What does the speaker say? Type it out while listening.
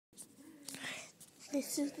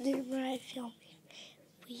This is new Murray filming.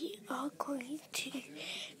 We are going to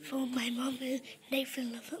film my mum and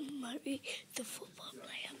Nathan Lovett Murray, the football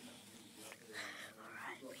player.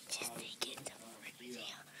 Alright, we just need to get the ring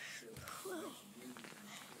here. Well,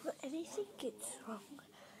 if anything gets wrong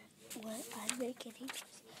when I make any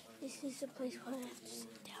choice, this is the place where I have to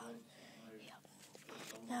sit down.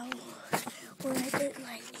 Now, when I don't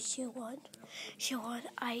like Siobhan,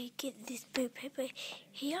 I get this blue paper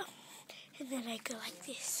here, and then I go like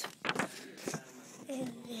this. And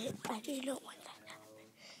then I do not want that to happen.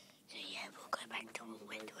 So yeah, we'll go back to what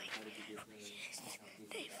we're doing, which is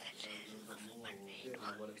Nathan Lovett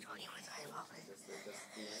Murray talking with my mom.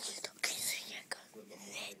 Just okay, so yeah, go. And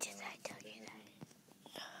then did I tell you that?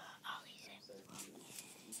 Oh, he said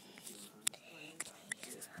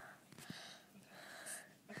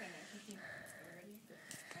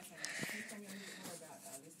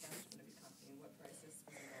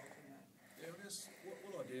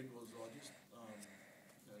what I did was I just,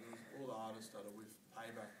 there was all the artists that are with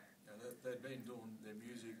Payback, they'd been doing their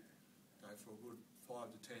music for a good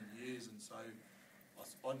 5 to 10 years, and so I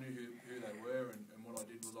knew who they were, and what I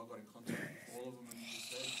did was I got in contact with all of them and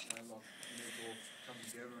just said, like, you need to all come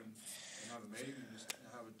together and have a meeting and just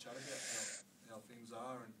have a chat about how things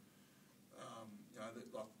are, and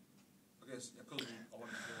like, I guess because I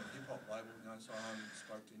wanted to do a hip-hop label, so I only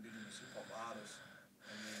spoke to Indigenous hip-hop artists,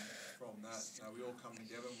 and then from that, we all come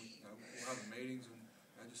together and we'll have meetings and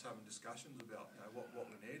just having discussions about what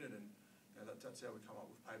we needed, and that's how we come up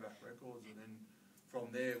with Payback Records. And then from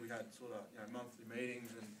there we had sort of monthly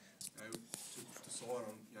meetings and to decide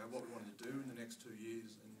on what we wanted to do in the next 2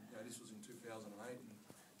 years. And this was in 2008,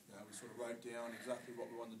 and we sort of wrote down exactly what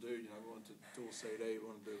we wanted to do. We wanted to do a CD, we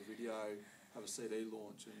wanted to do a video, have a CD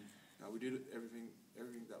launch, and we did everything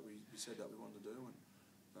that we said that we wanted to do. And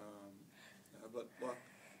but like,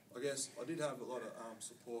 I guess I did have a lot of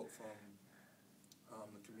support from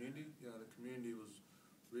the community. The community was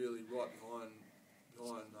really right behind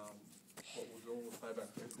what was all the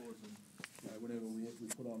Payback Records, and whenever we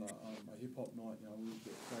put on a hip hop night, we would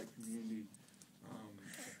get great community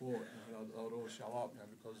support. They would always show up,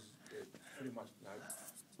 because it pretty much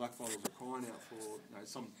blackfellas are crying out for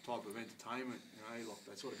some type of entertainment. Like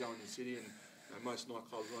they sort of go in the city, and most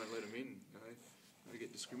nightclubs won't let them in. They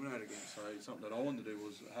get discriminated against. So something that I wanted to do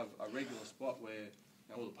was have a regular spot where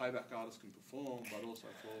all the Payback artists can perform, but also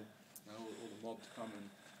for all the mob to come and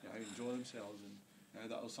enjoy themselves. And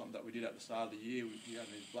that was something that we did at the start of the year. We had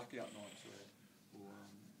these blackout nights where we were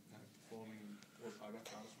performing, all the Payback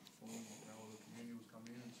artists were performing, all the community was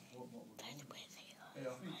coming in and supporting what we were doing.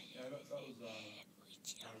 Yeah, I think that was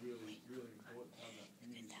really, really important to have that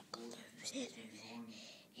community support behind what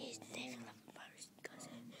we're doing.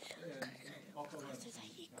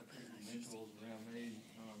 Mentors around me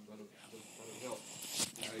that have helped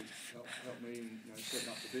me in setting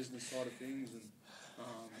up the business side of things, and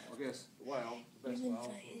I guess the best way I'll sort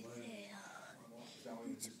of learn, I might go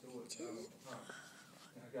in and just do it. I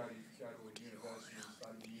can't go to a university and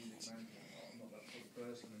study music management. I'm not that sort of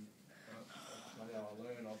person, and that's not how I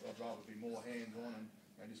learn. I'd rather be more hands-on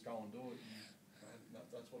and just go and do it. And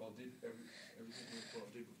that's what I did. Everything what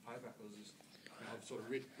I did with Payback was just I've sort of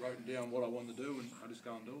written down what I wanted to do, and I just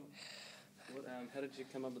go and do it. How did you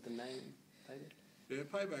come up with the name Payback? Yeah,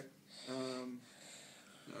 Payback.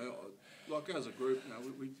 Like as a group,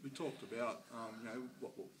 we talked about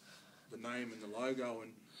what the name and the logo,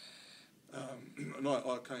 and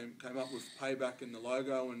I came up with Payback in the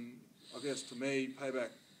logo, and I guess to me,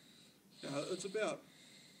 Payback,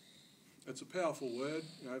 it's a powerful word.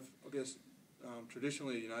 I guess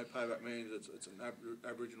traditionally, payback means it's an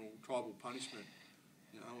Aboriginal tribal punishment,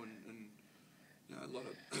 and a lot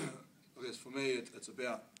of, I guess for me, it's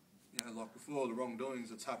about, like before the wrongdoings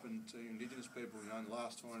that's happened to Indigenous people, in the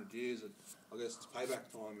last 200 years, I guess it's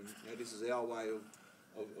payback time, and this is our way of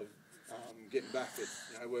getting back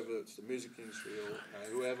at, whether it's the music industry or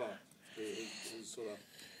whoever who sort of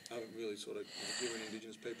haven't really sort of given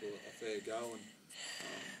Indigenous people a fair go, and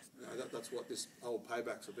that's what this whole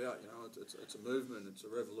Payback's about. It's a movement, it's a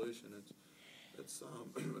revolution, it's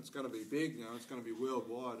going to be big. It's going to be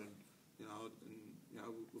worldwide, and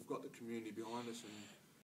we've got the community behind us, and